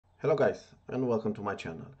Hello guys and welcome to my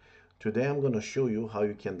channel. Today I'm going to show you how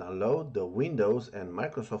you can download the Windows and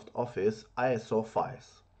Microsoft Office ISO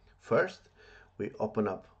files. First, we open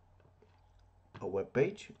up a web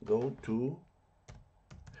page, go to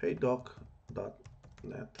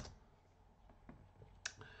heydoc.net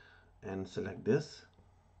and select this.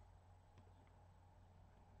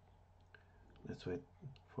 Let's wait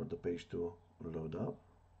for the page to load up.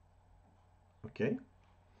 Okay.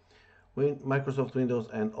 Microsoft Windows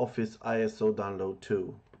and Office ISO download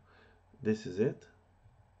 2. This is it.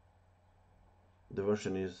 The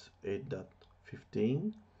version is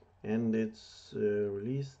 8.15 and its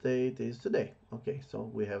release date is today. Okay,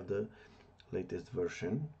 so we have the latest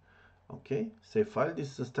version. Okay, save file.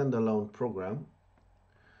 This is a standalone program.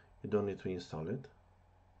 You don't need to install it.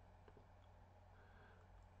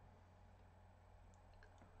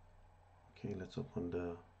 Okay, let's open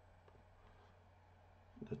the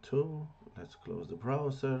tool. Let's close the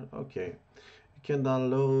browser. Okay, you can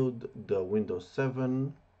download the Windows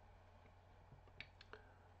 7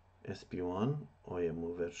 SP1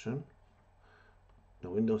 OEMU version, the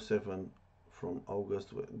Windows 7 from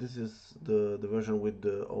August. This is the version with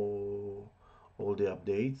all the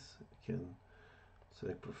updates. You can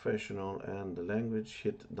select professional and the language,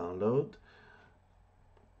 hit download.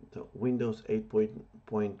 The Windows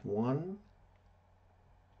 8.1.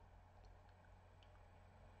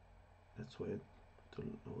 Let's wait to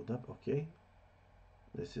load up. Okay,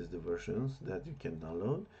 this is the versions that you can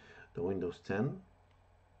download. The Windows 10.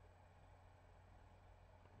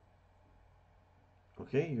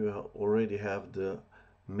 Okay, you already have the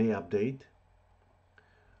May update.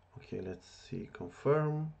 Okay, let's see,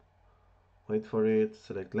 confirm, wait for it,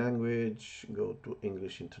 select language, go to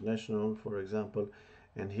English International for example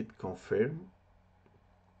and hit confirm.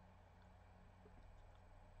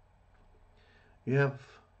 You have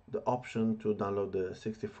the option to download the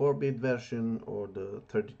 64-bit version or the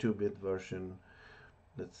 32-bit version.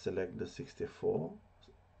 Let's select the 64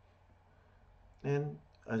 and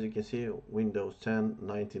as you can see, Windows 10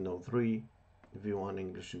 1903 V1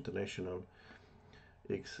 English International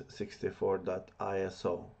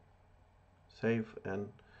x64.iso. Save,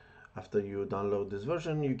 and after you download this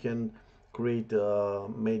version you can create a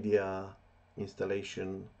media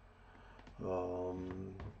installation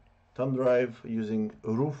thumb drive using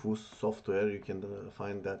Rufus software. You can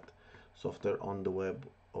find that software on the web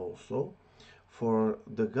also. For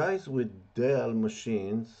the guys with Dell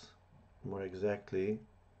machines, more exactly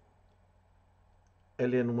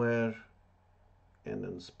Alienware and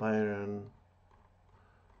Inspiron,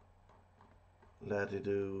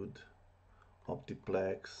 Latitude,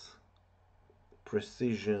 Optiplex,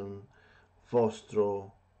 Precision,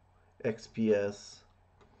 Vostro, XPS,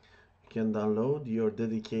 you can download your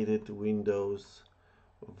dedicated Windows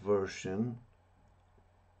version.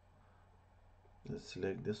 Let's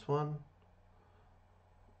select this one.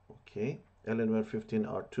 Okay, Alienware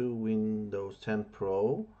 15R2, Windows 10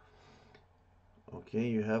 Pro. Okay,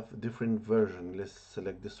 you have different version. Let's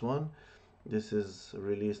select this one. This is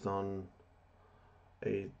released on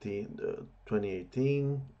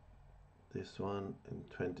 2018, this one in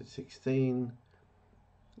 2016.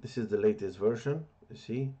 This is the latest version, you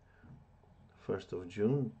see, 1st of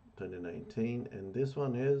June 2019, and this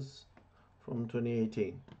one is from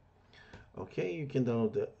 2018. Okay, you can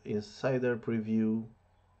download the insider preview.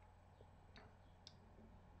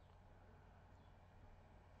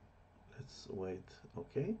 Let's wait.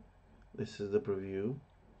 Okay, this is the preview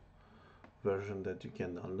version that you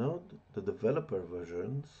can download. The developer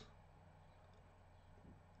versions.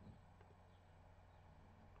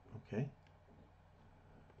 Okay,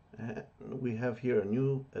 and we have here a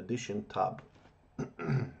new edition tab.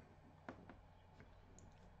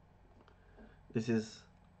 This is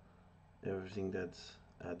everything that's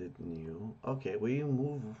added new. Okay, we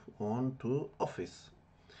move on to Office,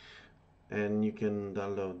 and you can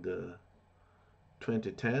download the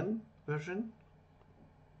 2010 version,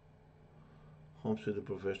 Home Studio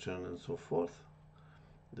Professional and so forth,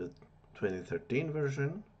 the 2013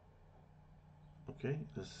 version. Okay,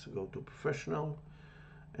 let's go to Professional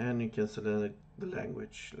and you can select the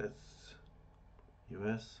language. Let's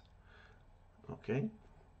US. Okay,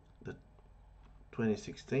 the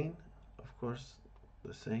 2016, of course,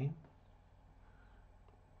 the same.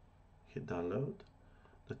 Hit download.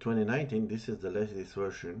 The 2019, this is the latest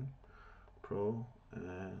version, Pro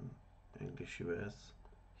and English US.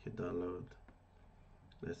 Hit download.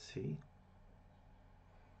 Let's see.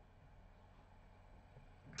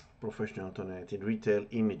 Professional 2019 retail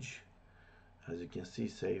image, as you can see,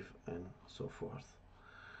 save and so forth.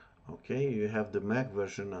 Okay, you have the Mac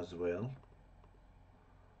version as well,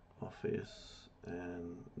 Office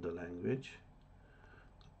and the language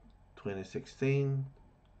 2016.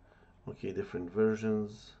 Okay, different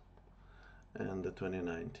versions, and the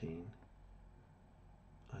 2019,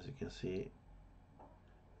 as you can see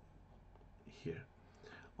here.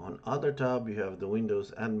 On other tab you have the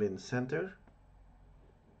Windows Admin Center.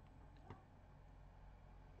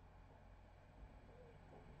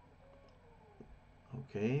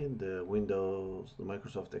 Okay, the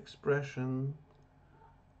Microsoft Expression,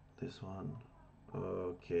 this one.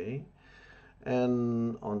 Okay,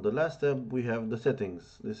 and on the last tab we have the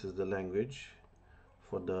settings. This is the language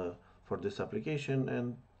for this application,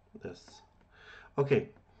 and this. Okay,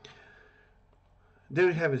 there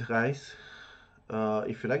you have it, guys.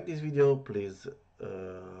 If you like this video, please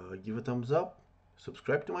give a thumbs up,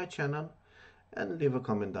 subscribe to my channel, and leave a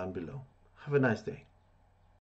comment down below. Have a nice day.